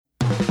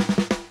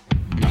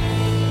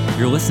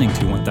You're listening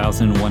to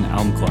 1001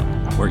 Album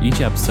Club, where each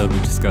episode we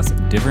discuss a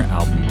different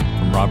album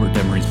from Robert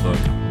Demery's book,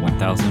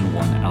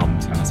 1001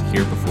 Albums You Must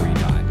Hear Before You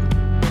Die.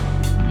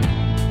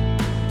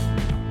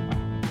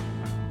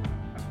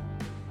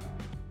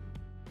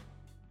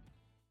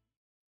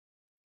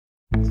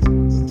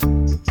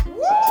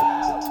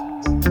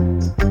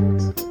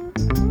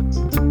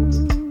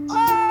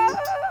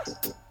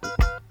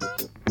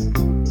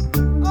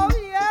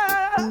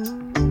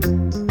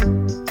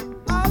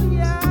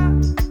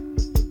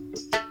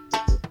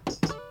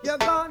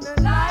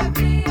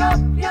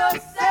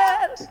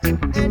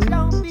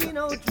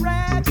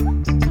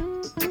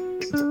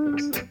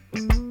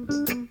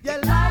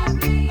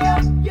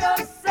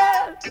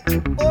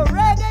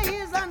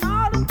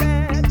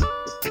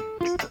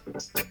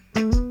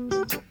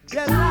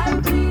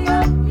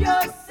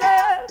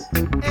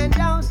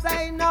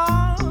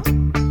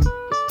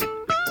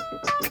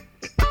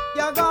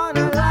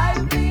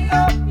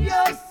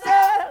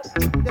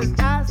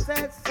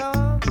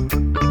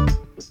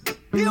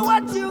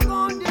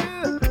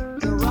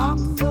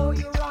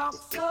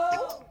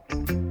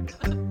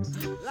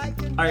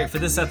 For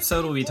this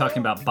episode, we'll be talking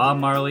about Bob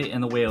Marley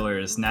and the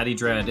Wailers, Natty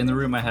Dread. In the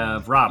room, I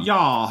have Rob.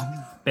 Y'all.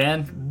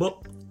 Ben.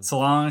 Boop.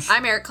 Solange.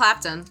 I'm Eric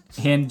Clapton.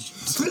 And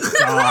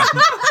Sorry.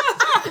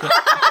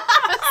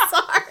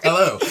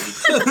 Hello.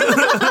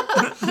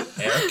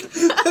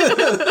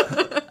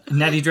 Eric.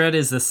 Natty Dread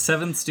is the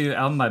seventh studio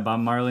album by Bob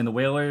Marley and the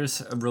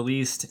Wailers,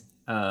 released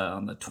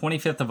on the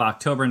 25th of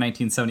October,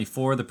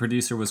 1974. The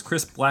producer was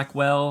Chris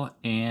Blackwell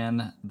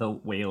and the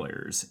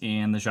Wailers,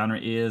 and the genre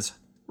is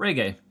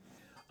reggae.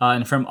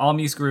 And from All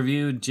Music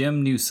Review,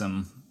 Jim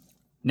Newsom.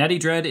 Natty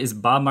Dread is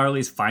Bob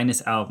Marley's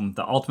finest album,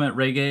 the ultimate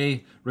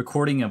reggae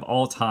recording of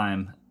all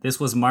time. This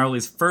was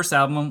Marley's first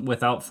album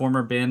without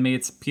former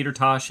bandmates Peter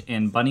Tosh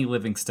and Bunny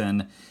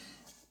Livingston,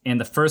 and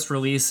the first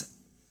release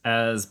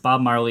as Bob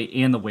Marley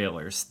and the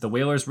Wailers. The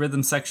Wailers'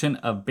 rhythm section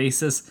of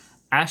bassist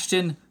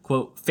Ashton,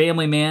 quote,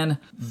 family man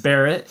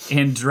Barrett,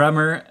 and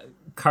drummer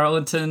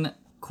Carlton,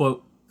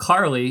 quote,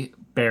 Carly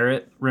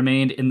Barrett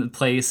remained in the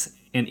place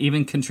and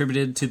even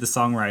contributed to the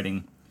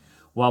songwriting,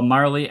 while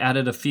Marley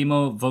added a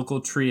female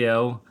vocal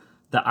trio,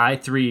 the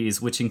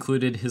I-Threes, which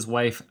included his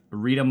wife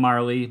Rita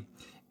Marley,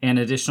 and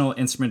additional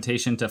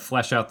instrumentation to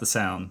flesh out the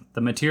sound.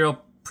 The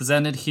material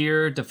presented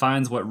here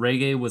defines what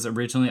reggae was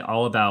originally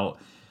all about,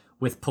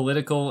 with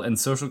political and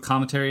social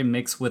commentary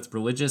mixed with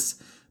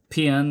religious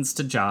paeans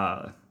to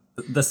Jah.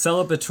 The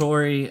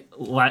celebratory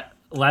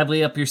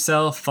Lively Up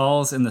Yourself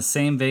falls in the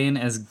same vein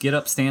as Get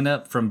Up Stand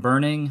Up from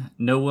Burning.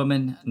 No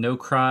Woman, No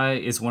Cry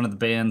is one of the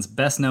band's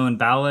best known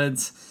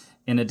ballads.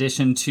 In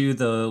addition to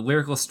the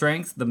lyrical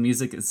strength, the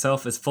music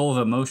itself is full of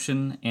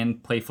emotion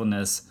and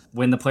playfulness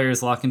when the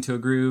players lock into a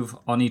groove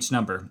on each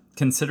number.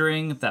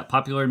 Considering that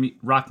popular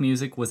rock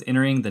music was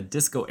entering the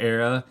disco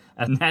era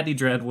as Natty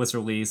Dread was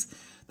released,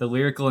 the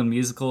lyrical and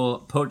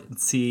musical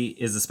potency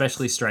is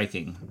especially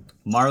striking.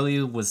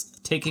 Marley was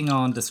taking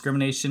on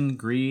discrimination,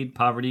 greed,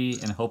 poverty,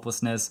 and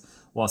hopelessness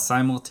while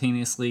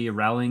simultaneously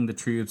rallying the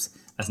troops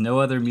as no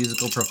other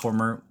musical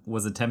performer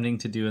was attempting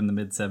to do in the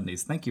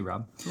mid-'70s. Thank you,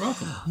 Rob. You're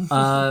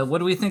welcome. What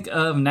do we think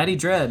of Natty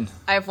Dread?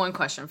 I have one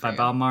question for you. By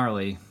Bob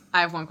Marley.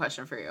 I have one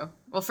question for you.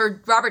 Well,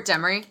 for Robert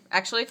Demery,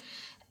 actually.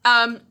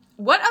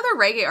 What other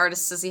reggae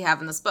artists does he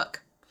have in this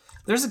book?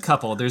 There's a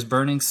couple. There's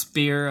Burning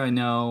Spear, I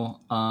know.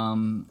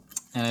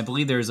 And I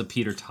believe there's a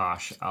Peter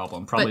Tosh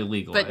album, probably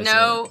legal. But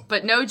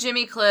no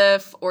Jimmy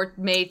Cliff or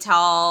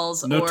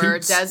Maytals or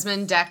Toots.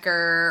 Desmond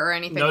Decker or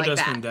anything like that. No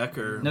Desmond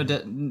Decker. No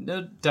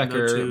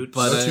Decker. No Toots.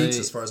 But No Toots,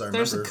 as far as I remember.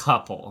 There's a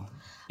couple.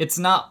 It's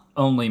not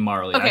only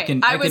Marley. Okay,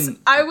 I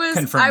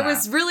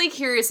was really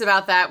curious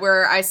about that,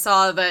 where I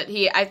saw that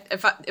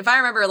if I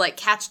remember,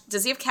 like,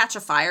 does he have Catch a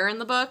Fire in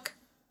the book?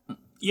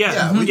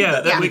 Yeah, we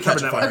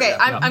covered that one. Okay,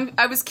 Yeah.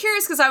 I was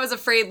curious because I was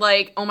afraid,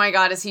 like, oh my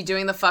god, is he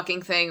doing the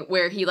fucking thing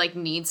where he, like,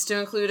 needs to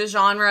include a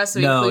genre, so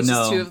he includes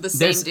just two of the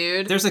same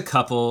dude? There's a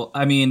couple.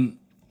 I mean,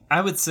 I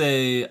would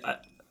say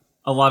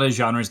a lot of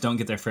genres don't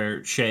get their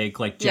fair shake.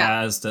 Like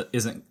jazz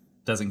doesn't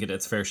get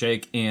its fair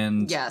shake,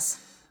 and yes,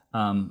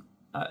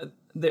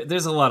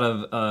 there's a lot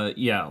of I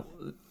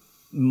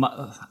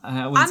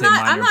wouldn't say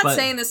minor, I'm not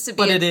saying this to be,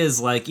 but it is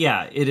like,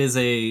 it is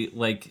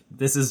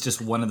this is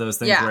just one of those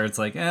things where it's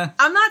like,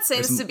 I'm not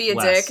saying this to be a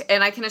dick,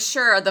 and I can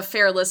assure the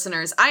fair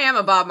listeners, I am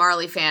a Bob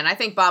Marley fan. I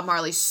think Bob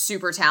Marley's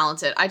super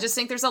talented. I just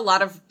think there's a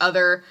lot of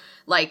other,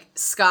 like,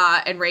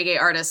 ska and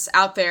reggae artists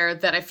out there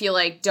that I feel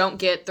like don't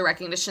get the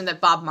recognition that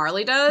Bob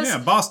Marley does. Yeah,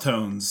 Boss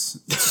Tones.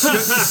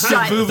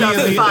 Shut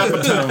the fuck.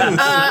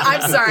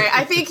 I'm sorry.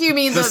 I think you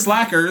mean the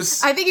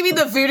Slackers. I think you mean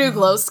the Voodoo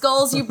Glow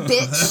Skulls, you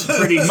bitch.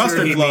 Pretty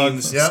Mustard sure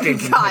Plugs. Yeah.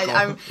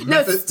 God,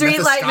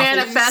 Streetlight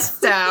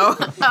Manifesto.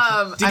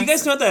 Did you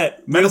guys know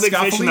that Real Big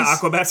Fish and the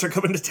Aquabats are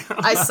coming to town?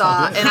 I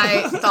saw, and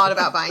I thought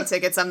about buying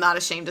tickets. I'm not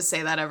ashamed to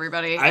say that,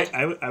 everybody.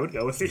 I would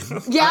go with you.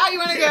 Yeah, you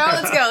want to go?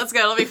 Let's go.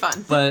 It'll be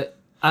fun. But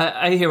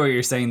I hear what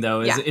you're saying,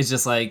 though. It's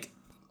just like,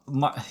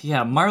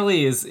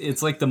 Marley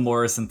it's like the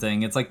Morrison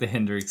thing. It's like the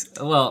Hendrix.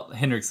 Well,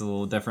 Hendrix is a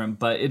little different,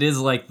 but it is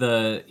like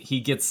he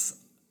gets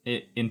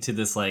into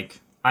this,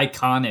 like,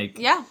 iconic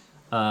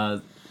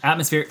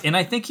atmosphere. And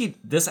I think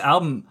this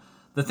album,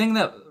 the thing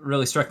that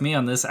really struck me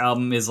on this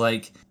album is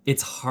like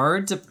it's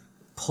hard to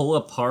pull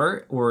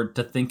apart or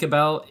to think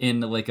about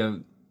in like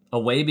a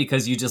way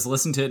because you just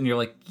listen to it and you're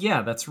like,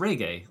 yeah, that's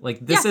reggae.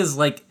 Like this is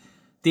like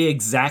the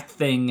exact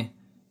thing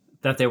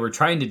that they were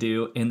trying to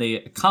do, and they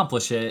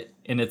accomplish it.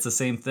 And it's the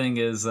same thing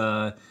as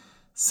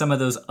some of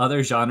those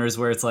other genres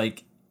where it's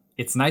like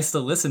it's nice to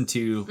listen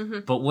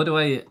to, but what do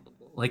I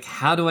like?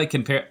 How do I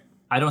compare?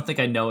 I don't think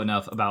I know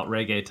enough about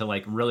reggae to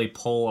like really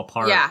pull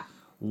apart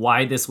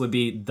why this would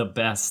be the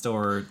best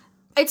or.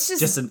 It's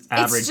just an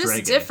average reggae. It's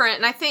just different,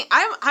 and I think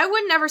I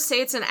would never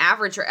say it's an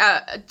average.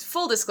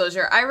 Full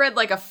disclosure, I read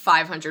like a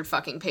 500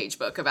 fucking page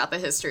book about the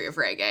history of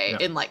reggae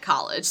in like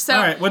college. So,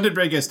 all right, when did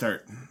reggae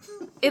start?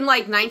 In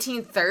like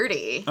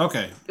 1930.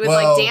 Okay, with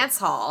like dance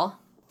hall.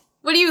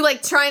 What are you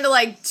like trying to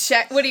like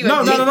check? What are you?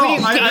 No.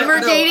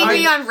 Gamergating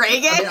me on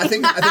reggae? I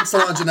think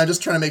Solange and I'm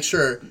just trying to make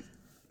sure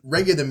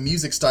reggae, the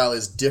music style,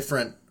 is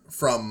different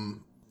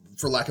from,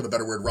 for lack of a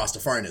better word,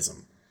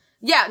 Rastafarianism.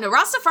 Yeah, no,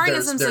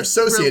 Rastafarianism they're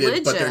associated,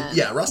 religion. but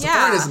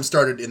Rastafarianism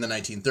started in the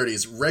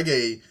 1930s.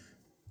 Reggae.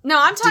 No,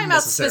 I'm talking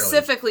about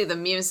specifically the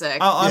music.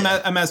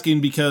 I'm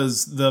asking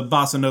because the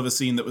bossa nova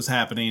scene that was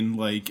happening,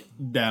 like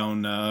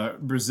down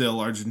Brazil,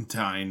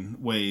 Argentine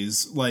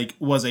ways, like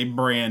was a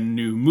brand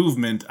new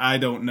movement. I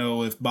don't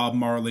know if Bob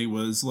Marley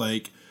was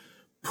like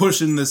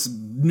pushing this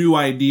new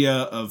idea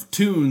of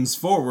tunes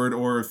forward,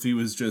 or if he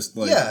was just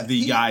like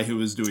the guy who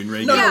was doing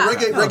reggae.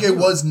 Reggae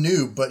was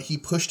new, but he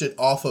pushed it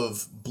off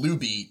of Blue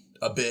Beat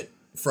a bit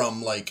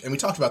from like, and we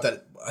talked about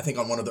that I think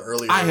on one of the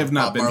earlier. I have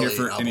not Bob been Marley here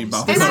for albums. any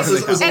Bob And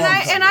Marley.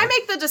 I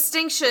make the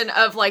distinction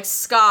of like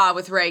ska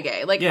with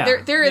reggae. Like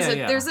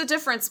there's a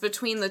difference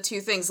between the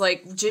two things.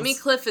 Like Jimmy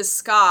Cliff is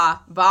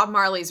ska, Bob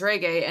Marley's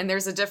reggae, and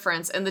there's a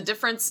difference. And the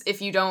difference,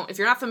 if you're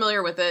not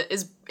familiar with it,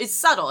 is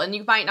subtle, and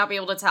you might not be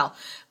able to tell.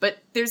 But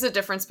there's a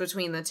difference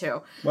between the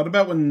two. What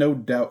about when No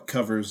Doubt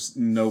covers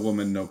No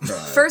Woman No Cry?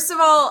 First of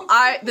all,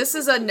 this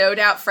is a No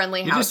Doubt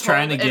friendly household, just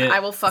trying to get and I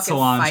will fucking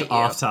Solange fight you.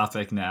 off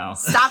topic now.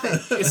 Stop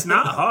it. It's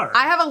not hard.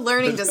 I have a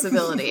learning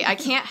disability. I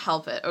can't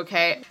help it,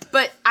 okay?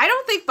 But I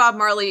don't think Bob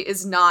Marley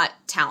is not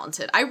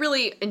talented. I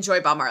really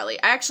enjoy Bob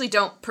Marley. I actually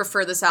don't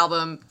prefer this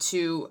album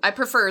to... I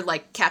prefer,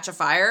 like, Catch a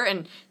Fire,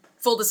 and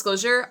full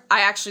disclosure,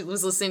 I actually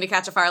was listening to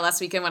Catch a Fire last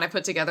weekend when I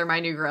put together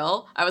my new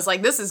grill. I was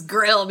like, this is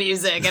grill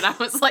music, and I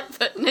was, like,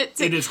 putting it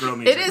to... It is grill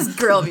music. It is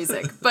grill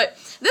music. But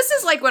this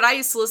is, like, what I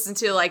used to listen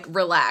to, like,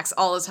 relax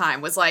all the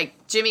time, was,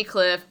 like, Jimmy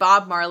Cliff,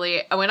 Bob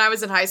Marley. When I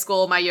was in high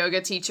school, my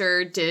yoga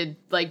teacher did,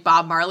 like,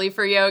 Bob Marley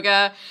for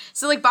yoga.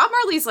 So, like, Bob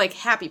Marley's, like,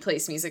 happy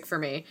place music for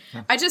me.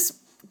 Yeah. I just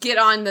get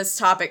on this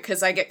topic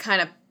because I get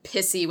kind of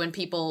pissy when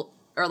people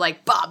are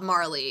like, Bob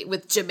Marley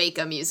with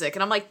Jamaica music.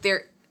 And I'm like,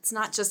 it's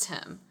not just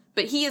him.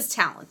 But he is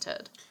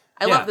talented.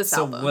 I love this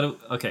album.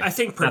 I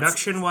think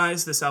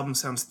production-wise, this album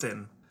sounds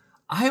thin.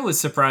 I was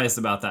surprised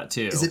about that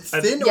too. Is it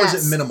thin or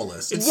is it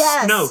minimalist?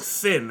 No,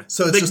 thin.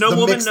 So it's like just No the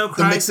Woman, mix, No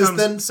Cry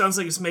sounds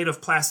like it's made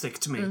of plastic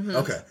to me. Mm-hmm.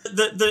 Okay.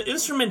 The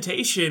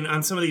instrumentation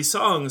on some of these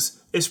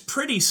songs is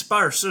pretty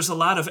sparse. There's a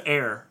lot of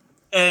air.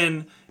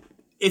 And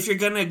if you're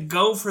going to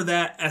go for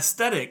that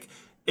aesthetic,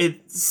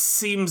 it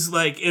seems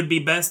like it'd be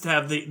best to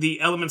have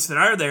the elements that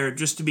are there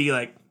just to be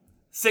like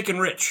thick and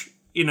rich,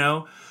 you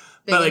know?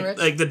 But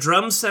like the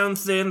drums sound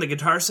thin, the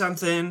guitar sound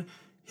thin,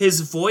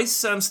 his voice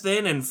sounds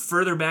thin and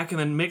further back in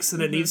the mix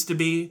than it needs to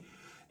be.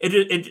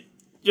 It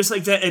just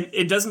like that.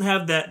 It doesn't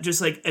have that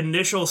just like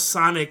initial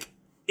sonic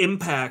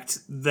impact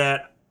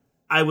that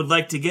I would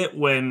like to get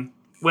when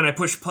I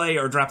push play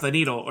or drop the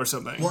needle or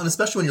something. Well, and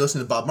especially when you're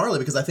listening to Bob Marley,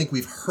 because I think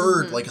we've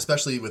heard, like,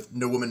 especially with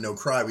No Woman, No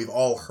Cry, we've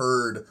all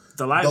heard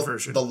the live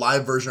version. The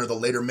live version or the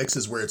later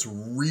mixes where it's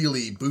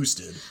really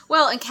boosted.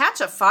 Well, and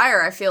Catch a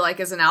Fire, I feel like,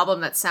 is an album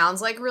that sounds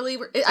like really...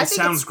 I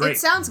think sounds great. It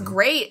sounds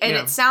great, and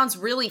it sounds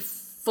really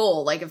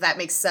full, like, if that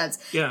makes sense.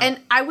 Yeah. And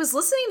I was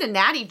listening to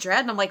Natty Dread,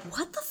 and I'm like,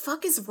 what the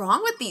fuck is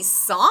wrong with these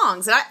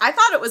songs? And I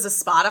thought it was a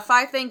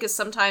Spotify thing, because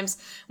sometimes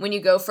when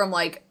you go from,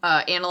 like,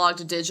 analog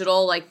to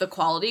digital, like, the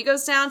quality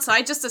goes down. So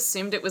I just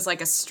assumed it was,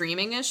 like, a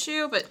streaming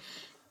issue, but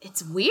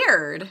it's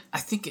weird. I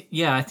think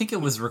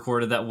it was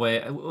recorded that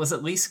way. Was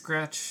it Lee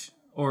Scratch,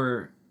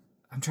 or...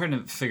 I'm trying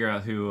to figure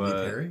out who... Lee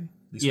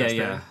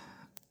Perry?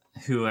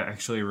 Who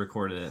actually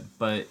recorded it.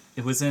 But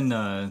it was in...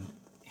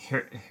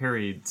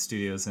 Harry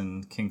Studios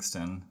in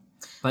Kingston.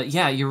 But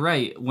yeah, you're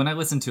right. When I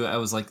listened to it, I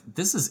was like,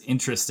 this is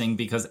interesting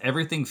because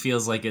everything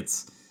feels like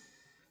it's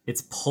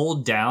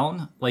pulled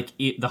down. Like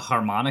the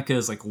harmonica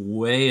is like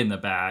way in the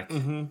back.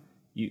 Mm-hmm.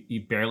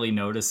 You barely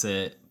notice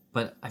it,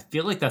 but I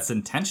feel like that's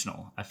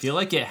intentional. I feel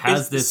like it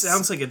has It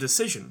sounds like a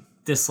decision.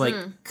 This like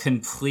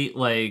complete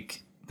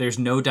like there's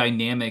no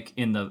dynamic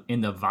in the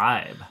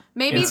vibe.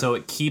 Maybe. And so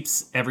it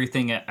keeps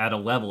everything at a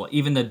level.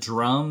 Even the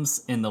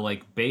drums and the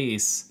like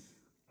bass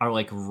are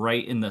like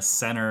right in the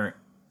center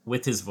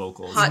with his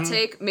vocals. Hot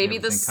take, maybe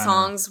the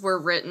songs were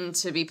written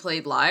to be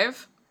played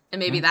live, and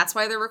maybe that's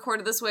why they're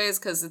recorded this way, is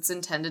because it's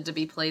intended to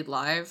be played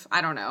live.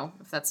 I don't know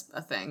if that's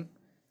a thing.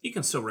 You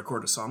can still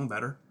record a song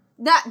better.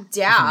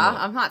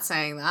 I'm not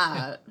saying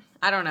that.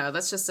 I don't know.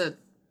 That's just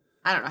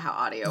I don't know how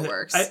audio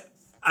works.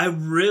 I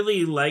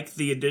really like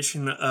the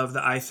addition of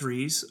the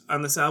i3s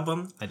on this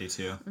album. I do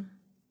too.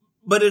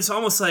 But it's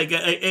almost like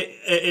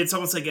it's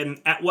almost like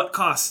an at what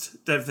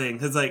cost type thing.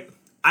 Because like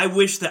I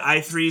wish the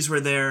i3s were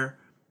there,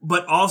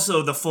 but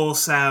also the full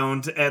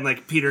sound and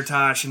like Peter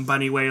Tosh and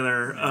Bunny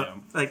Wailer.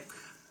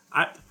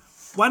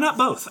 Why not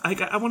both?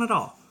 I want it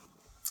all.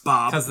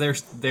 Bob, because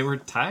they were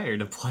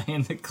tired of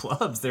playing the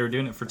clubs. They were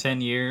doing it for 10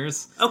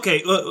 years.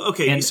 Okay.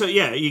 And, so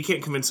yeah, you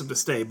can't convince them to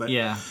stay. But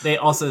yeah, they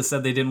also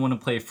said they didn't want to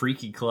play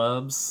freaky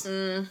clubs.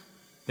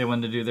 They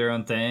wanted to do their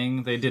own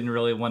thing. They didn't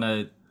really want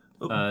to.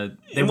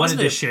 They wanted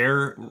to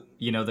share,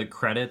 the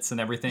credits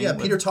and everything. Yeah,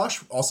 Peter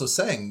Tosh also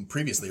sang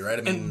previously, right?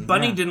 I mean, and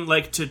Bunny didn't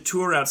like to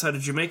tour outside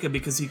of Jamaica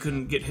because he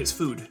couldn't get his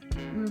food.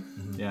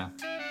 Mm-hmm. Yeah.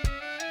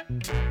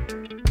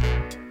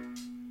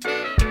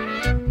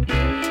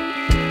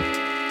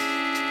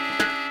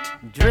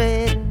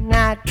 Dread,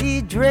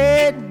 naughty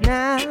dread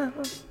now.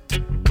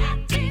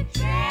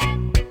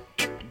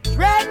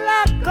 Dread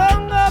like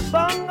Congo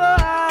bongo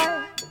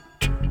high.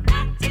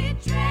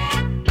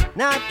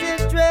 Naughty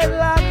dread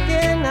like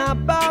in a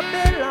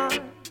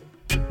Babylon.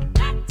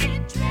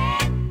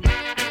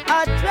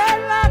 I dread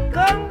like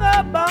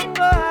Congo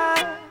bongo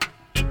high.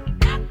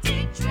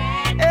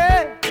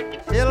 Hey,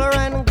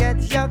 children, get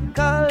your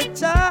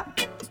culture.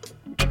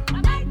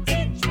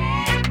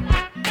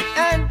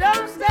 And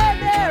don't stay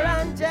there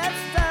and just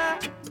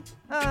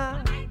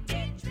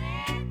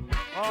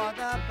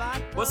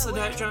What's the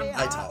diet, John?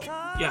 Ital.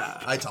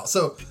 Yeah. Ital.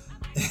 So,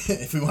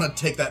 if we want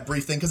to take that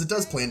brief thing, because it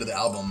does play into the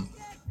album.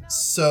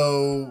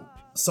 So,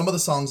 some of the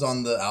songs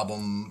on the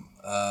album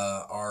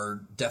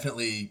are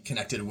definitely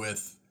connected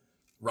with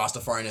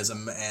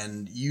Rastafarianism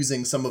and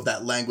using some of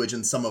that language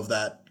and some of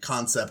that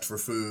concept for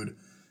food.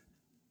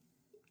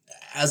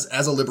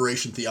 As a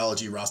liberation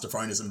theology,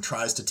 Rastafarianism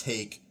tries to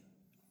take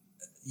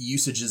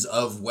usages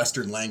of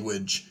Western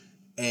language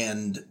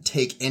and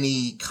take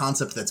any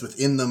concept that's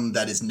within them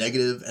that is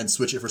negative and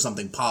switch it for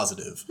something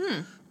positive.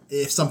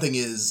 If something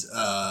is,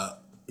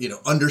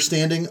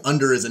 understanding,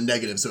 under is a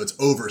negative, so it's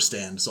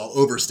overstand. So I'll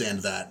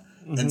overstand that.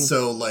 Mm-hmm. And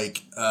so,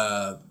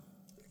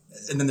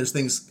 and then there's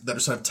things that are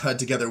sort of tied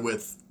together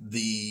with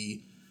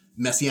the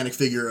messianic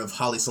figure of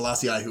Haile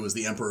Selassie, who was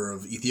the emperor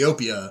of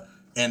Ethiopia,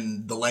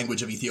 and the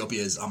language of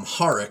Ethiopia is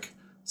Amharic,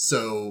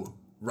 so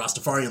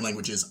Rastafarian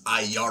language is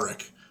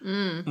Ayaric.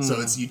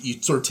 So it's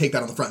you sort of take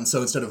that on the front, and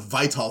so instead of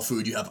vital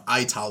food, you have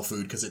ital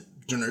food because it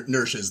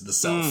nourishes the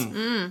self,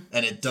 and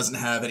it doesn't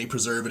have any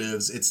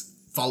preservatives. It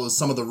follows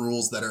some of the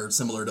rules that are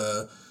similar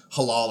to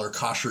halal or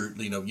kosher.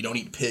 You don't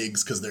eat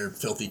pigs because they're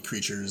filthy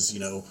creatures.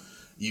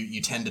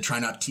 You tend to try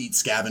not to eat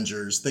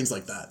scavengers, things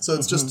like that. So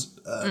it's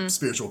just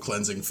spiritual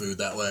cleansing food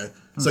that way.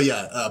 So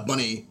yeah,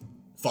 Bunny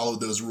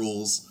followed those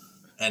rules,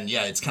 and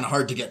yeah, it's kind of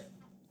hard to get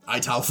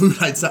Ital food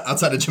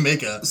outside of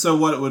Jamaica. So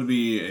what would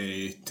be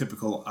a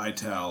typical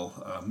Ital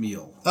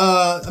meal?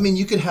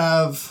 You could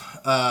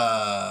have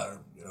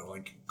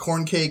like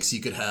corn cakes. You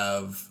could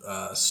have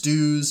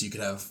stews. You could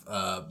have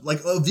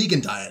like a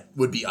vegan diet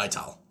would be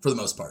Ital for the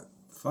most part.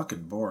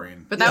 Fucking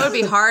boring. But that would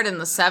be hard in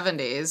the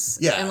 70s.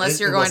 Yeah,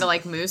 unless you're going to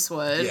like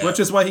Moosewood. Yeah. Which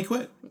is why he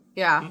quit.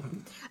 Yeah.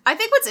 I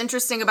think what's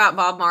interesting about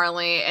Bob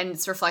Marley, and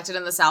it's reflected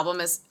in this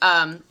album, is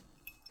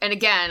and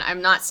again,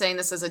 I'm not saying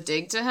this as a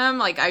dig to him.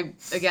 Like, I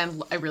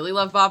really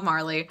love Bob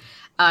Marley.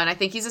 And I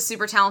think he's a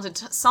super talented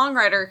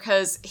songwriter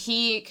because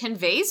he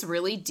conveys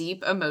really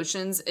deep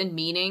emotions and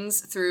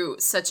meanings through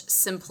such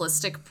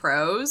simplistic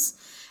prose.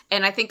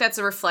 And I think that's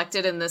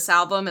reflected in this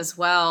album as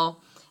well.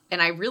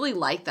 And I really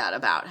like that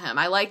about him.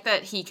 I like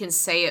that he can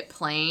say it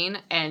plain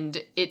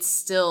and it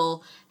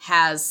still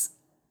has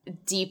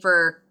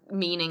deeper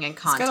meaning and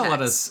context. It's got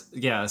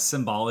a lot of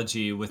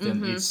symbology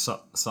within each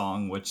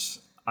song, which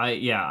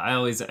I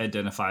always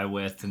identify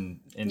with, and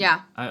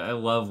I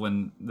love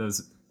when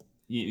those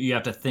you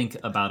have to think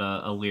about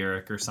a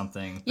lyric or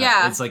something.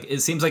 It's like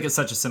it seems like it's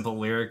such a simple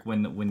lyric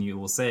when you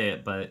will say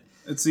it, but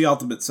it's the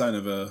ultimate sign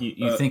of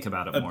you think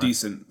about it more. A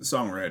decent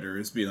songwriter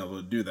is being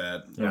able to do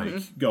that. Yeah.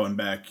 Like going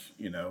back,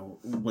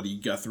 Woody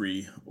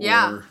Guthrie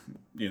or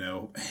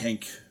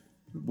Hank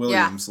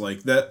Williams,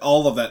 like that.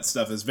 All of that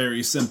stuff is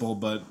very simple,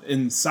 but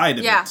inside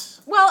of it.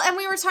 Well, and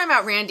we were talking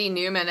about Randy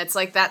Newman. It's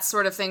like that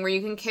sort of thing where you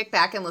can kick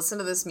back and listen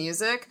to this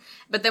music,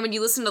 but then when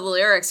you listen to the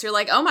lyrics, you're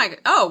like,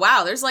 oh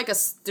wow, there's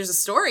a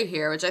story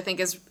here, which I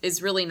think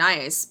is really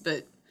nice.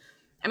 But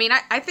I mean,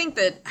 I think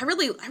that I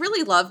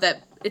really love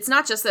that. It's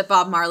not just that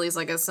Bob Marley's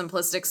like a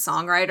simplistic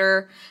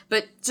songwriter,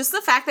 but just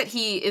the fact that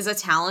he is a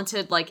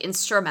talented like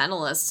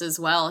instrumentalist as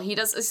well. He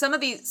does some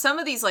of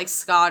these like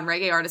ska and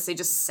reggae artists, they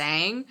just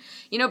sang,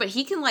 but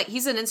he can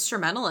he's an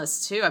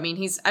instrumentalist too. I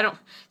mean,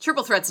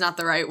 triple threat's not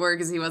the right word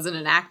because he wasn't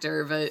an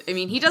actor, but I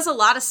mean, he does a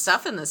lot of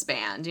stuff in this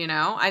band,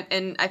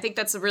 I think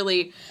that's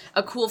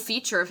a cool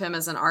feature of him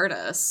as an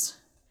artist.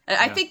 Yeah.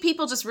 I think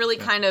people just really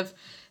kind of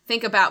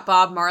think about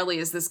Bob Marley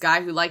as this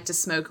guy who liked to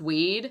smoke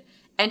weed.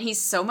 And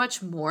he's so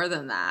much more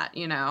than that,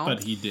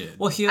 But he did.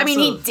 Well, he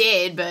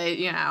did, but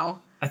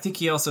I think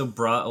he also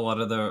brought a lot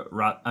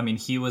of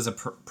he was a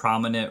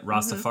prominent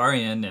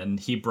Rastafarian, and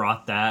he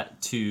brought that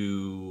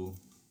to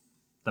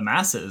the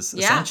masses,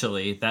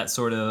 essentially. That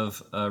sort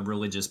of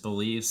religious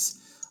beliefs,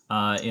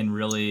 and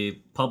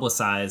really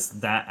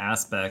publicized that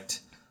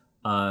aspect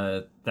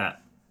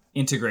that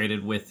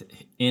integrated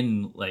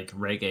within like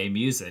reggae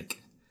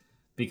music,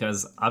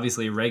 because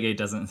obviously reggae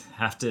doesn't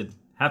have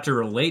to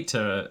relate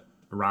to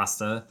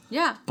Rasta.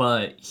 Yeah.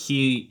 But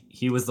he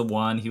was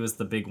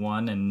the big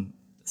one, and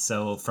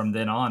so from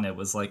then on, it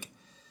was like,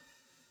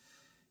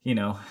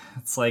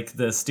 it's like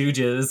the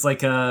Stooges. It's like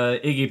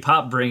Iggy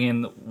Pop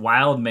bringing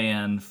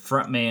Wildman,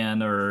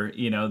 frontman,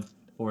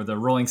 or the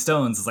Rolling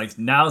Stones. It's like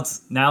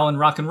now in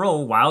rock and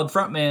roll, Wild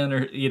frontman,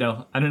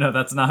 or I don't know.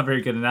 That's not a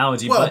very good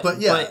analogy. Well, but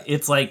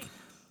it's like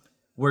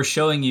we're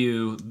showing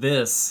you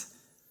this,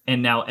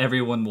 and now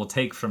everyone will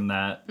take from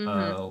that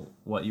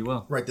what you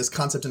will. Right, this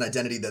concept and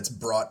identity that's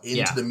brought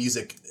into the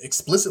music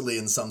explicitly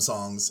in some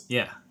songs.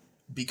 Yeah.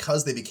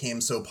 Because they became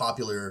so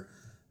popular,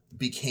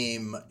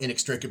 became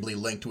inextricably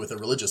linked with a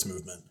religious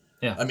movement.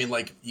 Yeah. I mean,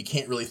 like, you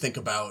can't really think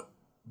about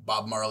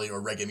Bob Marley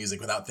or reggae music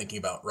without thinking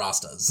about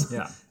Rastas.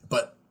 Yeah.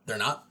 But they're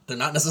not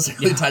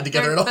necessarily tied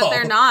together at all. But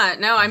they're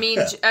not. No, I mean,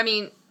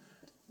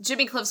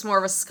 Jimmy Cliff's more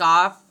of a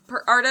ska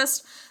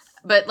artist,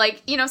 but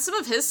like, some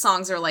of his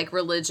songs are like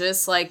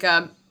religious, like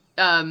By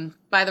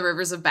the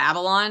Rivers of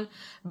Babylon.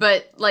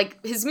 But,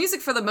 like, his music,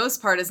 for the most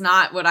part, is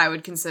not what I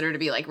would consider to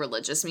be, like,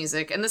 religious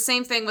music. And the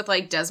same thing with,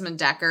 like, Desmond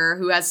Decker,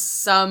 who has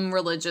some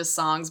religious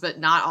songs, but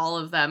not all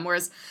of them.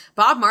 Whereas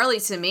Bob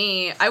Marley, to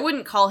me, I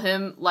wouldn't call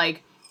him,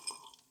 like...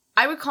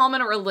 I would call him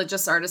a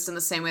religious artist in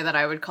the same way that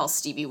I would call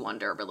Stevie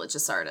Wonder a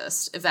religious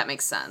artist, if that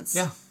makes sense.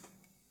 Yeah.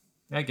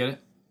 I get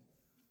it.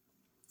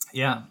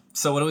 Yeah.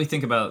 So what do we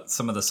think about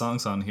some of the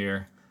songs on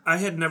here? I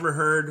had never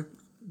heard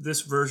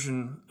this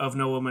version of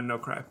No Woman, No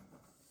Cry.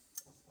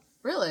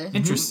 Really?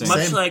 Interesting.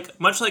 Much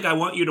like I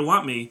Want You to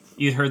Want Me.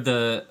 You heard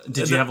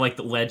did you have like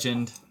the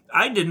legend?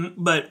 I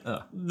didn't, but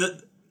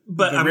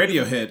the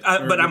radio hit.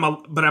 But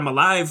I'm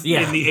alive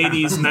in the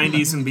 80s,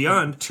 90s, and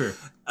beyond. True.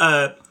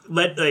 So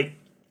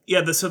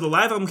the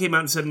live album came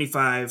out in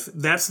 75.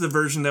 That's the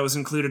version that was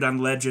included on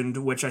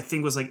Legend, which I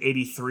think was like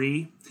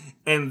 83.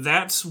 And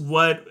that's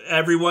what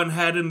everyone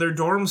had in their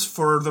dorms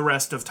for the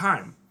rest of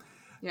time.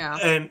 Yeah.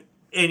 And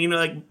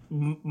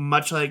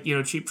much like,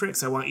 Cheap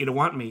Tricks, I Want You to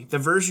Want Me. The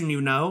version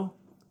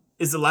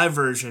is the live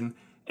version.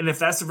 And if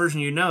that's the version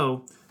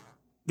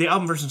the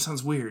album version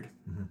sounds weird.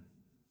 Mm-hmm.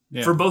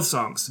 Yeah. For both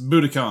songs.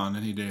 Budokan,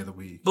 any day of the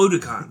week.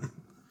 Budokan.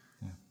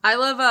 I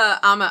love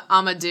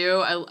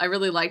Amadou. I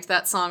really liked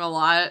that song a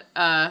lot.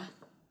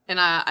 And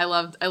I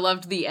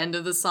loved the end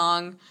of the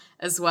song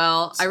as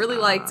well. I really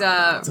liked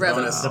the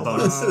bonus.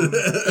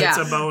 Yeah. It's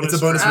a bonus.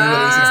 It's a bonus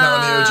re-release. It's not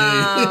on the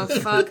OG. Oh,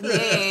 fuck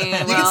me.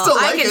 You can still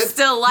like I can it.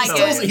 still like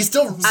it. He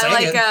still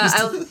sang it.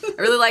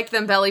 I really liked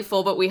Them Belly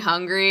Full But We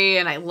Hungry,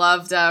 and I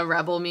loved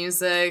Rebel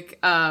music.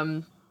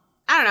 I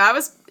don't know. I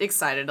was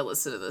excited to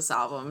listen to this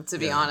album, to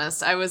be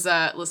honest. I was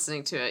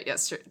listening to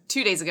it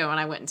 2 days ago when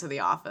I went into the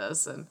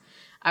office, and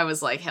I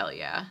was like, hell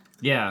yeah.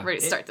 Yeah. Ready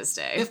to start this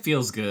day. It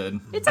feels good.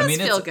 It does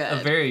feel it's good. A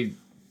very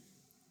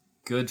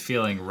good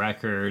feeling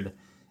record.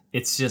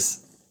 It's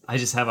just, I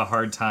just have a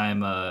hard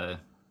time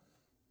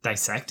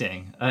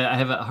dissecting. I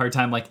have a hard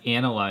time like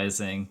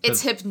analyzing.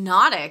 It's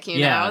hypnotic, you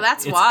know?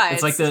 That's why.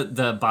 It's like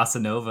the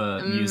bossa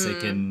nova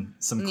music and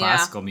some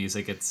classical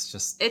music. It's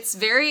just... It's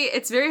very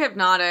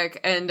hypnotic,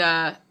 and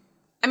I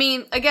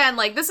mean, again,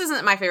 like, this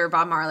isn't my favorite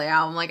Bob Marley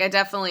album. Like, I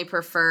definitely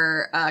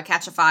prefer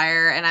Catch a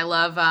Fire, and I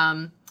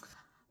love...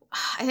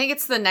 I think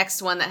it's the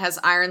next one that has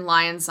Iron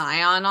Lion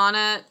Zion on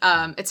it.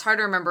 It's hard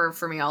to remember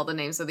for me all the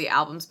names of the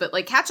albums, but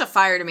like Catch a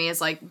Fire to me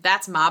is like,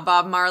 that's my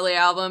Bob Marley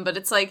album, but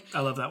it's like, I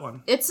love that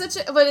one. It's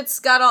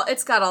got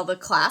all the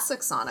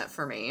classics on it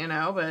for me,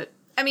 but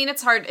I mean,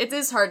 it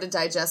is hard to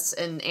digest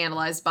and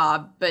analyze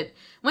Bob, but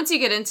once you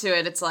get into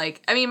it, it's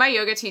like, I mean, my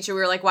yoga teacher,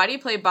 we were like, why do you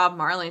play Bob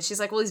Marley? And she's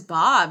like, well, he's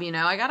Bob,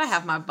 I gotta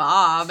have my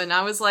Bob. And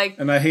I was like...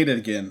 And I hate it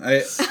again.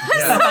 That's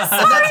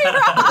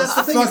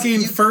the thing.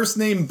 Fucking first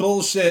name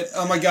bullshit.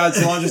 Oh my god,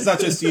 Solange, it's not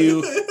just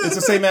you. It's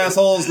the same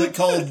assholes that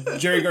called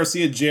Jerry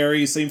Garcia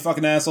Jerry, same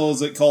fucking assholes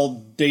that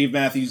called Dave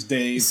Matthews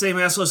Dave. Same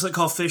assholes that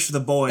call Fish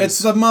the Boys. It's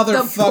the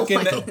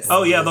motherfucking...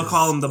 Oh yeah, they'll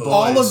call them the Boys.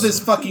 All of this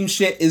fucking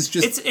shit is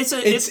just...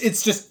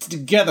 It's just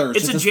together.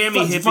 It's a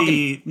jammy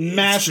hippie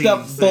mashed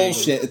up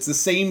bullshit. It's the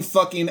same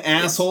fucking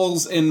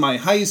assholes in my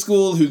high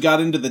school who got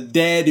into the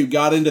Dead, who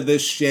got into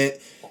this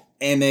shit,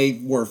 and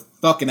they were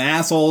fucking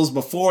assholes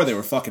before, they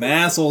were fucking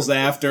assholes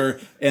after,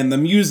 and the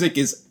music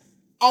is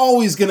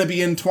always gonna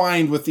be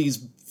entwined with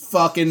these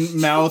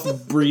fucking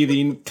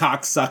mouth-breathing,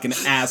 cock-sucking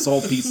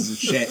asshole pieces of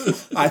shit.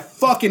 I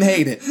fucking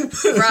hate it.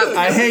 Rob,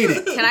 I hate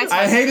it.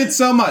 I hate it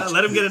so much.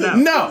 Let him get it out.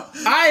 No,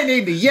 I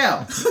need to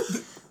yell.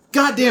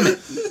 God damn it.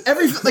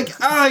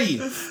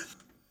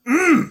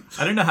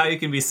 I don't know how you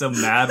can be so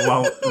mad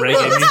while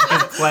reggae music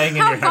is playing in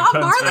your headphones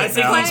Marley's right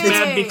now. He's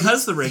mad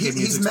because the reggae music's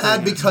He's mad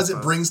playing because in it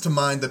his brings to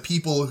mind the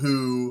people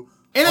who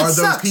and are it those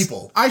sucks.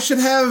 people. I should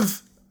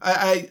have...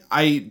 I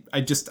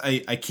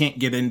can't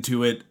get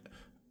into it.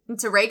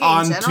 To reggae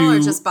on in general, or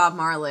to- just Bob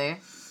Marley?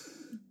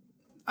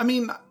 I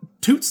mean,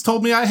 Toots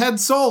told me I had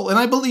soul, and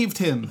I believed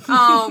him.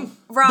 Oh,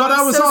 Rob, But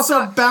I was so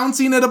also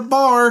bouncing at a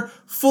bar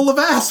full of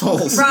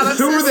assholes Rob, I'm who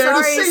so were there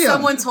sorry to see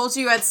someone him. told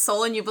you had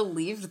soul and you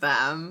believed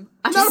them.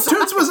 I'm No,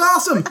 sorry. Toots was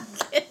awesome.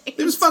 It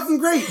was fucking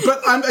great.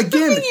 But I'm again,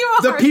 giving you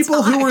a the hard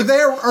people who time. were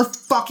there are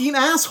fucking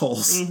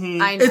assholes. I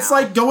know. It's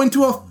like going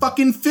to a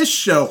fucking Fish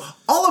show.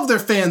 All of their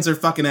fans are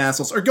fucking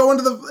assholes. Or going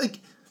to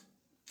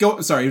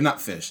the sorry,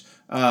 not Fish.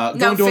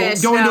 Going to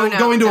Fish.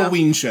 a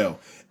Ween show.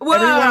 Whoa.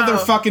 Every one of their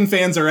fucking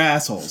fans are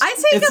assholes. I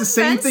take it's the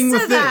same offense thing to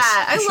with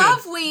that. this. I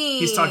love Ween.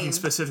 He's talking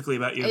specifically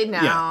about you. No,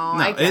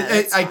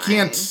 I I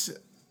can't.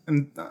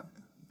 And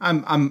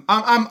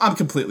I'm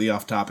completely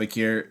off topic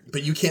here.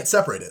 But you can't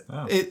separate it.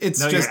 It's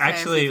No, just you're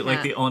actually you like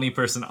can't. the only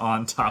person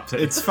on topic.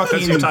 It's because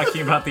fucking- you're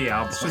talking about the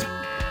album.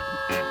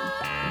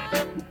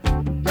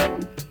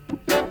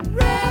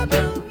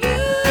 Rebel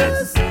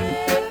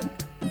music.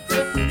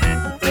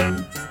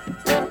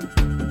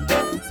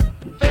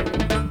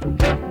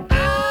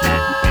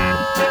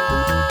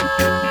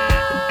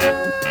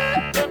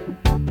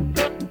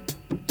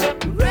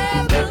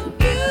 Rebel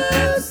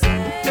music.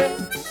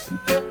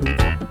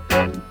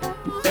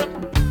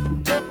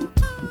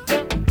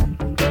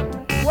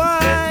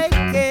 Why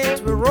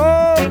can't we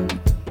roll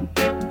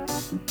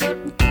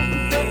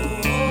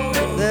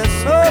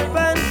this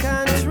open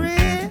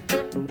country?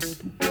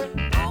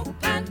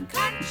 Open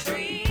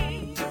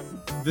country.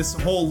 this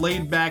whole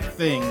laid back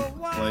thing.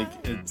 Like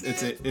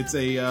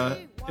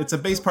it's a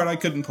bass part I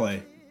couldn't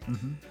play,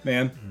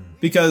 man,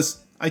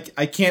 because I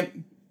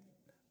can't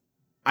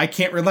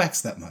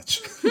relax that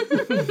much,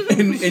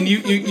 and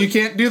you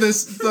can't do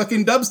this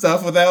fucking dub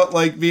stuff without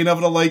like being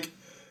able to like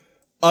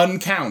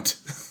uncount,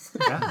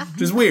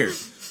 which is weird.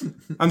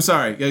 I'm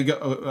sorry.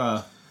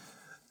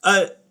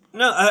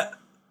 No,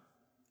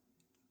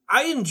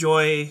 I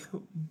enjoy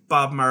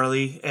Bob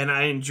Marley and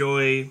I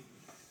enjoy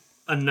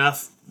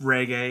enough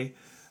reggae,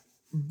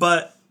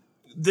 but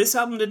this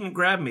album didn't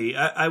grab me.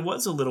 I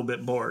was a little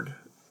bit bored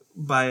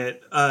by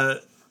it,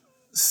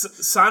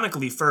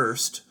 sonically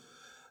first,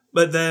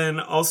 but then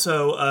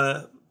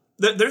also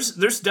there's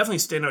definitely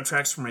standout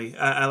tracks for me.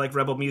 I like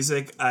Rebel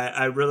Music.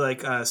 I really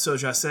like So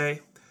Jase.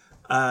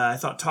 I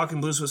thought Talking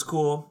Blues was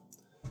cool.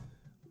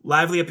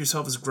 Lively Up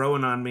Yourself is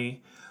growing on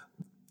me.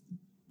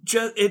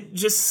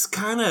 Just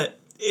kind of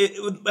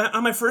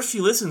on my first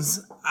few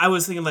listens, I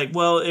was thinking like,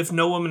 well, if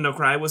No Woman No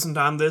Cry wasn't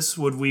on this,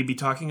 would we be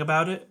talking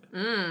about it?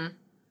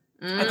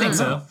 I think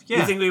so. Yeah.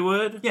 You think we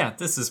would? Yeah,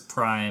 this is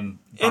prime.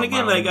 Bob And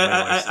again, Marley like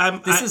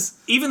and the Wailers.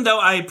 even though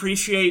I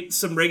appreciate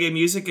some reggae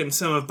music and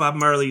some of Bob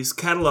Marley's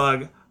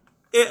catalog,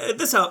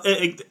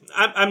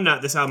 I'm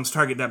not this album's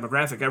target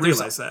demographic. I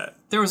realize that.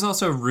 There was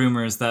also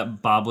rumors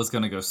that Bob was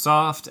going to go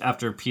soft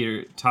after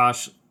Peter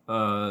Tosh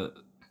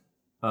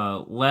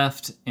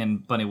left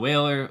and Bunny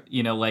Wailer.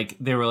 You know, like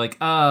they were like,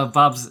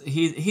 Bob's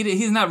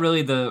he's not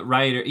really the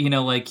writer. You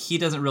know, like he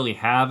doesn't really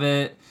have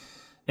it.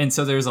 And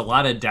so there's a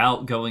lot of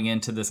doubt going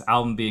into this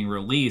album being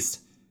released.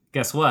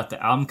 Guess what?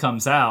 The album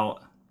comes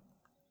out.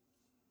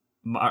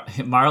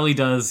 Marley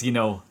does, you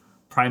know,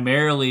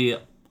 primarily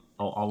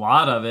a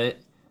lot of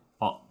it,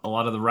 a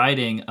lot of the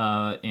writing,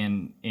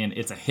 and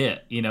it's a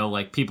hit. You know,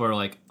 like people are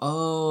like,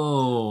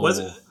 oh, Was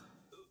it?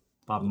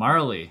 Bob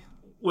Marley?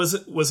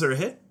 Was there a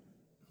hit?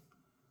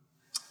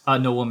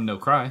 No Woman No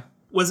Cry.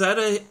 Was that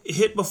a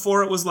hit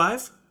before it was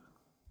live?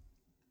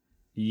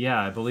 Yeah,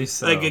 I believe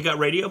so. Like it got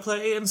radio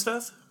play and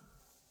stuff?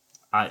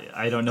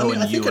 I don't know. I mean,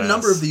 in I think US. a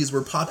number of these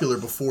were popular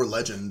before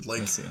Legend,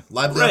 like see.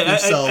 Lively Right,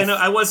 Up Yourself. I know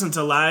I wasn't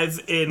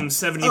alive in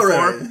 74,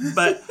 right.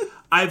 but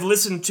I've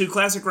listened to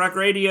classic rock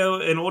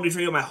radio and oldies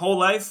radio my whole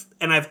life,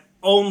 and I've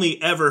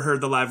only ever heard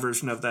the live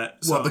version of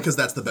that song. Well, because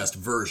that's the best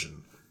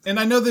version. And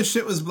I know this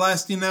shit was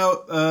blasting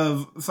out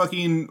of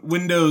fucking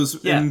windows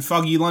Yeah. in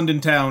foggy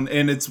London town,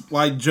 and it's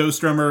why Joe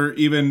Strummer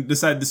even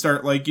decided to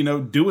start, like, you know,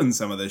 doing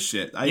some of this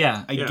shit. I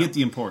Yeah. get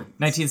the importance.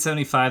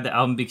 1975, the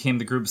album became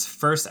the group's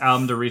first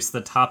album to reach the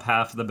top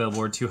half of the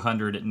Billboard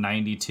 200 at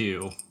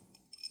 92.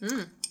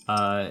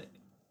 And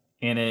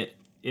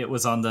it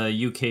was on the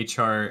UK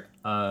chart.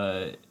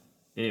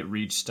 It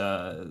reached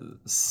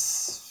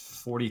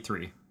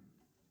 43.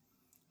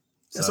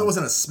 So it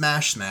wasn't a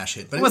smash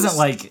hit, but It wasn't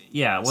like,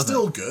 yeah, it wasn't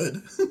still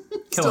good.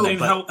 killing it. And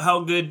But, how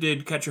good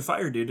did Catch a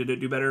Fire do? Did it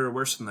do better or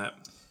worse than that?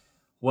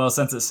 well,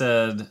 since it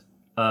said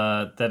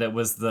that it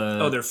was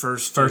the Their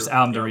first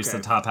album to reach okay.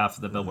 the top half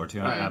of the Billboard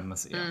 200 album.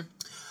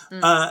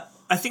 Yeah.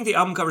 I think the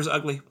album cover's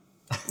ugly.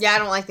 Yeah, I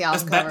don't like the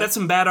album cover. That's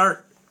some bad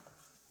art.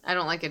 I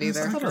don't like it I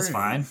either. thought it was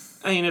fine.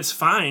 I mean, it's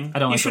fine. I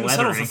don't you like the shouldn't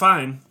settle for lettering.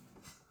 fine.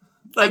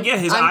 Like, yeah,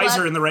 his I'm eyes glad-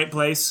 are in the right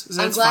place.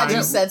 So I'm that's glad fine.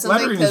 you said something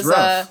Lettering is because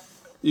rough.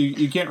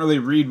 You can't really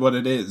read what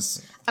it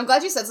is. I'm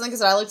glad you said something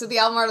because I looked at the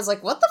album art. I was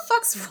like, "What the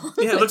fuck's wrong?"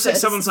 Yeah, it with looks like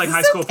this? someone's like Is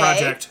high this school okay?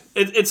 project.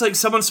 It's like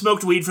someone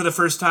smoked weed for the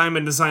first time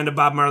and designed a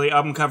Bob Marley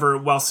album cover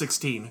while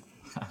 16.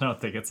 I don't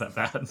think it's that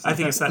bad. I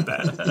think it's that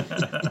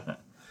bad.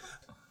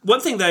 One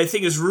thing that I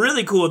think is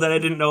really cool that I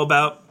didn't know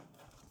about,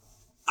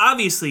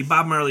 obviously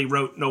Bob Marley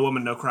wrote No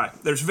Woman No Cry.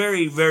 There's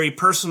very, very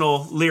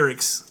personal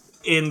lyrics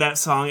in that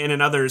song and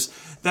in others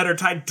that are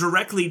tied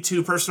directly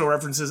to personal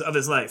references of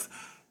his life.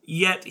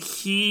 Yet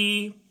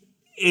he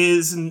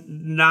is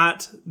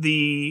not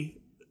the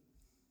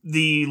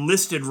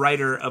listed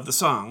writer of the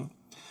song.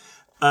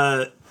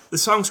 The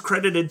song's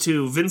credited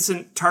to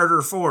Vincent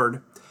Tarter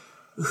Ford,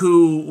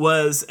 who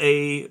was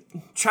a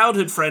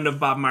childhood friend of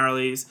Bob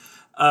Marley's,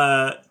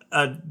 a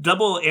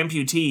double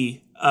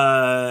amputee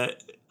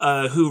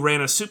who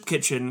ran a soup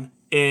kitchen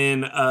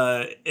in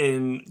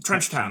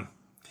Trenchtown.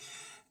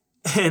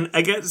 And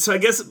I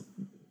guess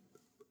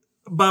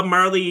Bob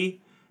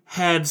Marley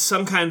had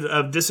some kind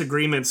of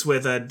disagreements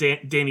with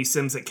Danny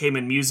Sims at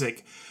Cayman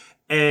Music,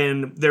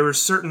 and there were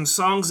certain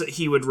songs that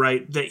he would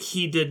write that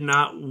he did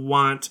not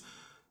want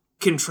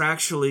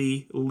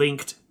contractually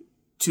linked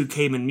to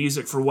Cayman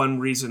Music for one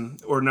reason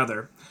or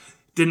another.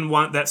 Didn't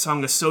want that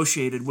song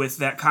associated with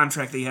that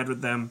contract that he had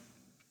with them.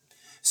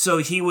 So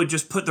he would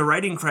just put the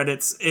writing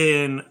credits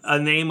in a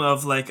name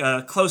of like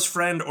a close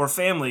friend or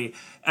family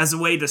as a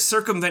way to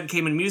circumvent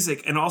Cayman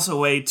Music, and also a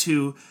way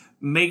to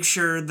make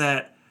sure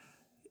that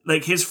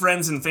like his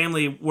friends and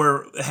family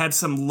had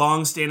some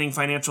long-standing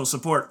financial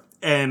support.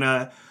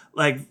 And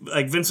like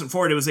Vincent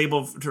Ford, it was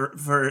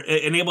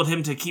enabled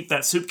him to keep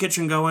that soup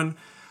kitchen going.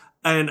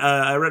 And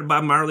I read a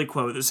Bob Marley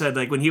quote that said,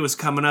 like, when he was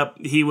coming up,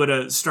 he would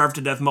have starved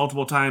to death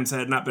multiple times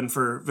had it not been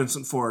for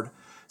Vincent Ford.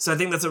 So I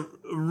think that's a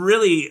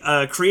really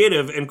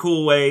creative and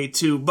cool way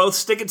to both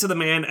stick it to the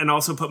man and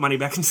also put money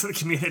back into the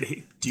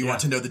community. Do you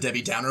want to know the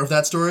Debbie Downer of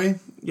that story?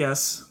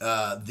 Yes.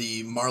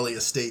 The Marley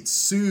estate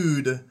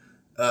sued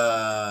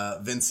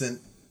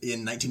Vincent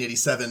in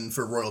 1987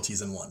 for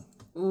royalties and won.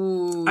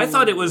 Ooh. I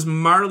thought it was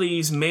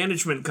Marley's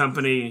management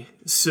company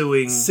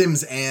suing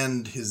Sims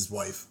and his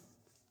wife.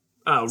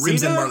 Oh, Rita?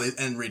 Sims and Marley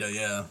and Rita,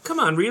 yeah. Come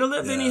on, Rita,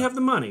 let Vinny have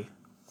the money.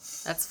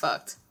 That's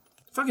fucked.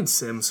 Fucking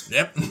Sims.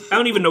 Yep. I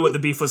don't even know what the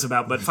beef was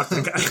about, but fuck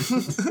that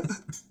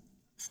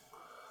guy.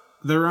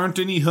 There aren't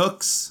any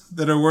hooks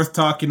that are worth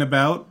talking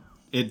about.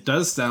 It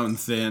does sound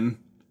thin.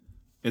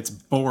 It's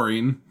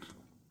boring.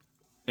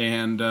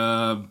 And,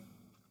 I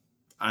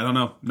don't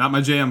know. Not my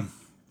jam.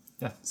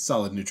 Yeah.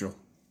 Solid neutral.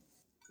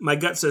 My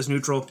gut says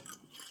neutral.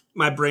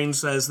 My brain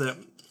says that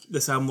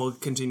this album will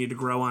continue to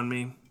grow on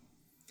me.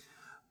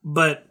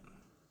 But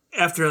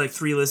after like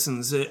 3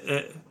 listens,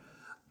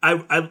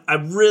 I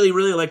really,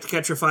 really liked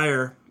Catch a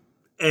Fire,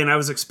 and I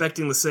was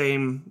expecting the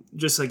same,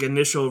 just like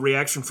initial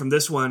reaction from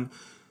this one,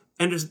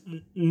 and just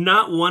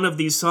not one of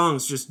these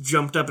songs just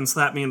jumped up and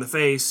slapped me in the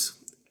face,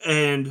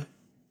 and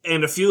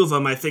a few of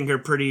them I think are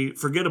pretty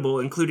forgettable,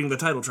 including the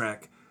title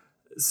track.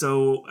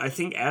 So I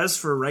think as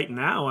for right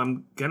now,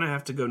 I'm gonna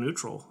have to go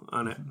neutral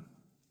on it.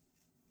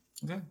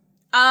 Okay.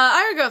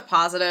 I would go with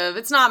positive.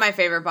 It's not my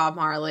favorite Bob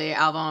Marley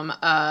album.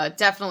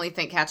 Definitely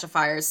think Catch a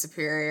Fire is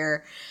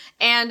superior.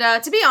 And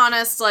to be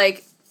honest,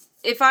 like,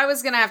 if I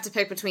was going to have to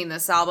pick between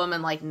this album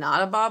and, like,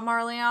 not a Bob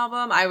Marley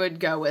album, I would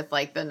go with,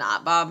 like, the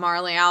not Bob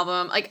Marley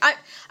album. Like,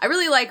 I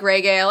really like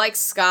reggae. I like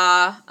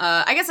ska.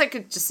 I guess I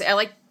could just say I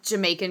like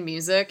Jamaican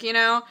music, you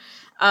know?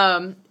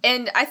 And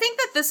I think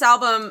that this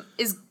album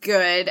is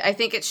good. I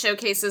think it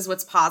showcases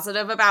what's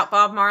positive about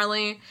Bob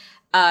Marley.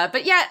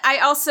 But yet, I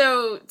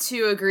also,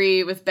 to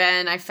agree with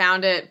Ben, I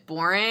found it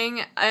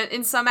boring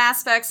in some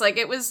aspects. Like,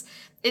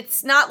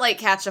 it's not like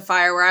Catch a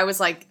Fire where I was,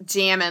 like,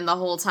 jamming the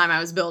whole time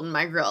I was building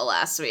my grill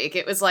last week.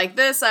 It was like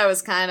this, I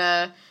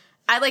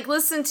like,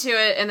 listened to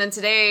it, and then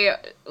today,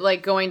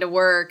 like, going to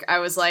work, I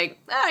was like,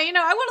 I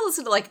want to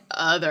listen to, like,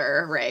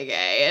 other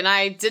reggae. And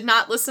I did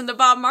not listen to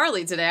Bob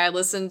Marley today. I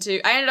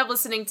ended up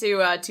listening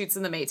to Toots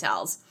and the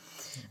Maytals.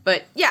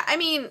 But, yeah, I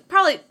mean,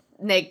 probably...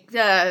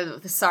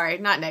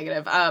 not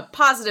negative.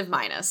 Positive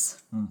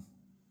minus.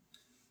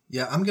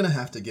 Yeah, I'm gonna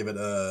have to give it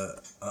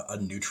a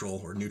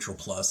neutral or neutral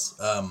plus.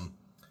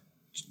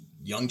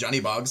 Young Johnny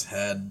Boggs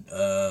had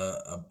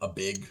a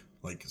big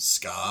like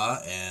ska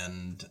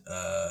and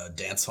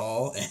dance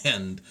hall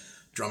and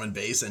drum and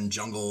bass and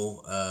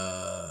jungle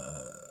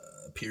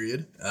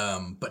period,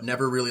 but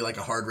never really like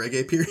a hard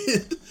reggae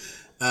period.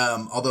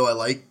 Although I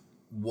like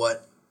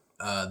what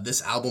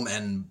this album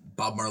and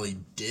Bob Marley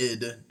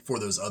did for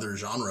those other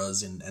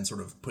genres and sort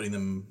of putting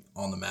them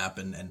on the map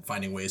and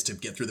finding ways to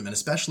get through them, and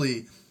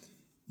especially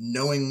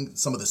knowing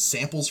some of the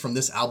samples from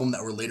this album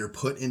that were later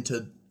put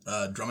into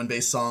drum and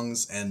bass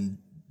songs and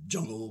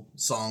jungle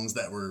songs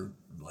that were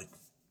like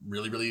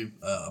really, really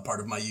a part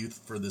of my youth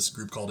for this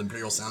group called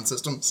Imperial Sound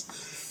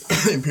Systems.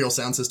 Imperial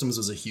Sound Systems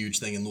was a huge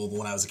thing in Louisville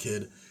when I was a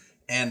kid.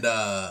 And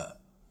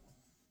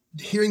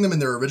hearing them in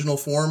their original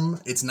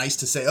form, it's nice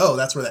to say, oh,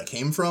 that's where that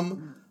came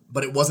from.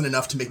 But it wasn't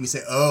enough to make me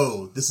say,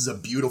 oh, this is a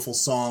beautiful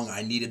song.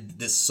 I needed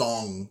this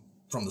song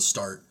from the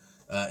start.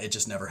 It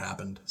just never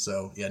happened.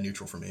 So, yeah,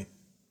 neutral for me.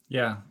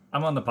 Yeah,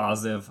 I'm on the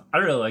positive. I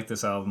really like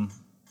this album.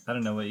 I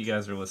don't know what you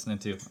guys are listening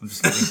to. I'm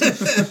just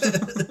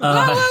kidding. Whoa,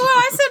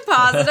 I said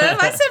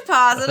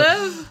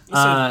positive. You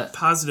said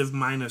positive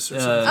minus or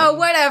something. Oh,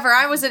 whatever.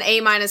 I was an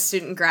A-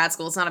 student in grad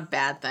school. It's not a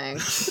bad thing.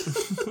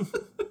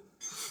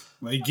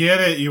 I get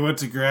it. You went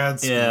to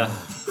grad school. Yeah.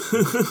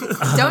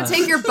 Don't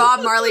take your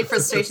Bob Marley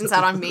frustrations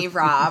out on me,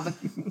 Rob.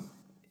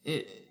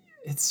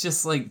 It's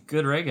just like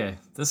good reggae.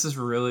 This is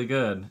really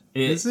good.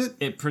 Is it?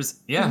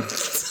 Yeah.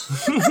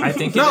 I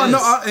think it No, is.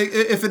 no.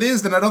 If it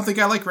is, then I don't think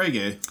I like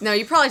reggae. No,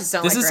 you probably just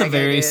don't This like is reggae, a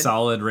very dude.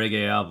 solid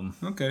reggae album.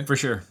 Okay. For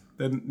sure.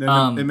 Then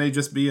it may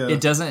just be a.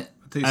 It doesn't.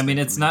 taste I mean,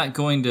 thing it's for me. not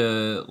going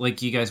to,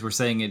 like you guys were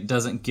saying, it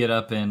doesn't get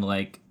up and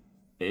like,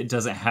 it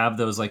doesn't have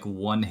those like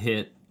one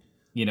hit,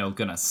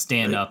 gonna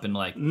stand up and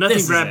like. Nothing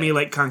this is grabbed it. me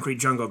like Concrete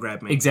Jungle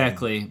grabbed me.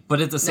 Exactly.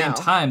 But at the same No.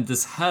 time,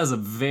 this has a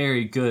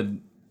very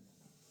good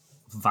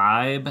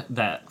vibe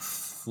that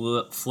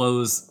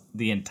flows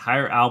the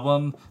entire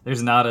album.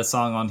 There's not a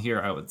song on here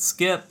I would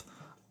skip.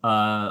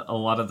 A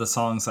lot of the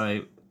songs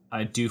I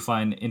do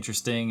find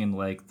interesting and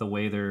like the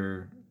way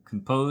they're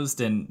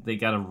composed, and they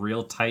got a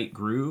real tight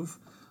groove.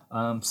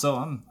 So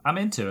I'm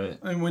into it.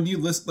 And when you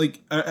listen,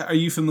 like, are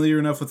you familiar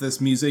enough with this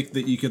music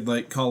that you could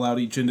like call out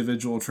each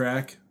individual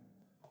track,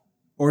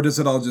 or does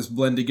it all just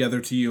blend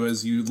together to you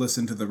as you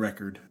listen to the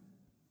record?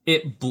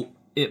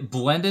 It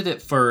blended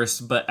at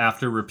first, but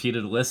after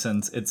repeated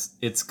listens,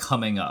 it's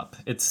coming up.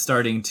 It's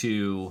starting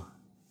to,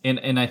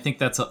 and I think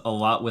that's a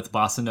lot with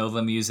bossa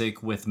nova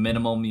music, with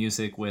minimal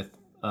music, with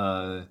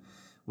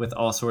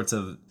all sorts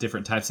of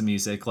different types of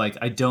music. Like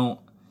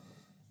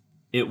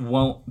it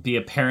won't be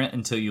apparent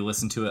until you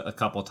listen to it a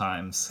couple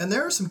times. And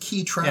there are some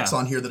key tracks Yeah.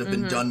 on here that have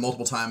been done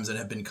multiple times and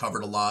have been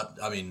covered a lot.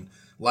 I mean,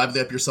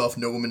 Lively Up Yourself,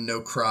 No Woman, No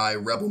Cry,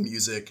 Rebel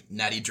Music,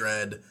 Natty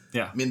Dread.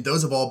 Yeah. I mean,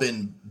 those have all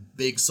been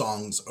big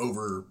songs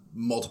over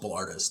multiple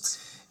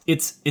artists.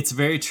 It's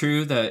very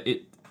true that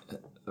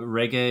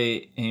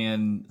reggae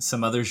and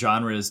some other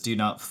genres do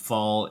not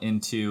fall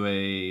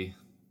into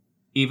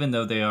even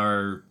though they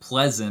are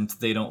pleasant,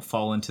 they don't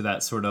fall into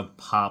that sort of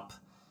pop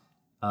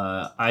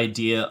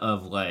idea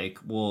of like,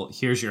 well,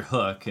 here's your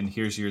hook and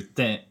here's your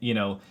thing,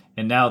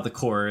 and now the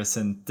chorus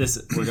and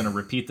this, we're going to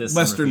repeat this.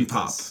 Western and repeat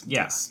pop. this.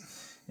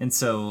 Yes. And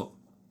so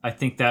I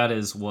think that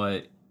is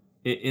what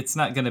it's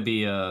not going to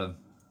be a.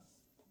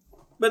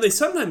 But they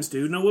sometimes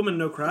do. No Woman,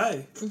 No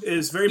Cry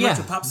is very much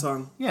Yeah. a pop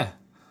song. Yeah.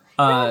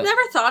 I've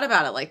never thought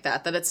about it like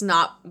that. That it's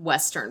not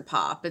Western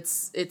pop.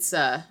 It's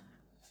a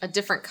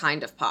different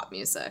kind of pop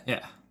music.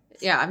 Yeah.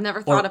 Yeah, I've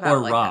never thought about or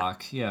it like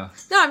rock. Yeah.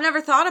 that. No, I've never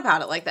thought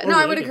about it like that. Or No,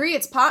 I would reggae. agree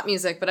it's pop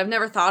music, but I've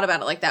never thought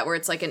about it like that, where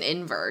it's like an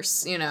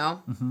inverse. I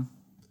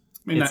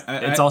mean,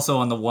 It's also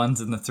on the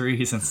ones and the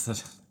threes instead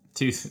of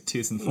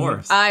twos and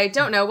fours. I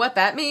don't know what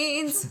that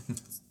means.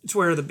 It's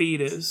where the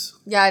beat is.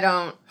 Yeah, I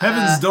don't.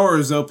 Heaven's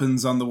Doors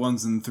opens on the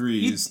ones and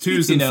threes.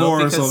 Twos and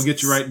fours will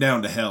get you right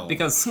down to hell.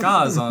 Because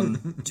ska's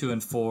on 2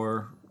 and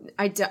 4,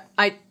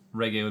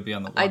 reggae would be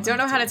on the 1. I don't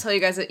know how to and tell you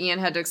guys that Ian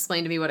had to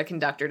explain to me what a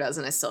conductor does,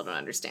 and I still don't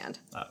understand.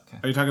 2. Okay.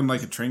 Are you talking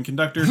like a train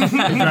conductor? Who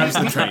drives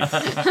the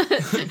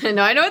train?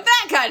 No, I know what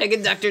that kind of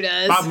conductor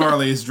does. Bob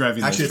Marley is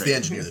driving Actually, the it's the train.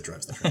 engineer that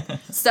drives the train.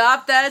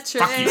 Stop that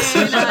train! I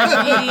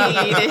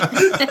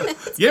need.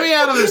 Get me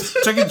out of this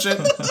chicken shit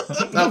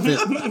outfit.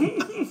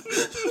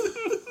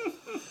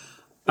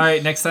 All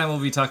right, next time we'll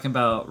be talking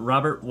about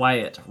Robert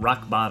Wyatt,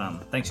 Rock Bottom.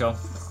 Thanks, y'all.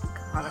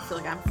 God, I feel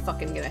like I'm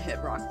fucking gonna hit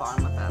rock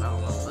bottom with that. I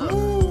don't know.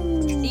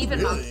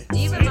 Really?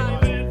 Even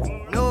on.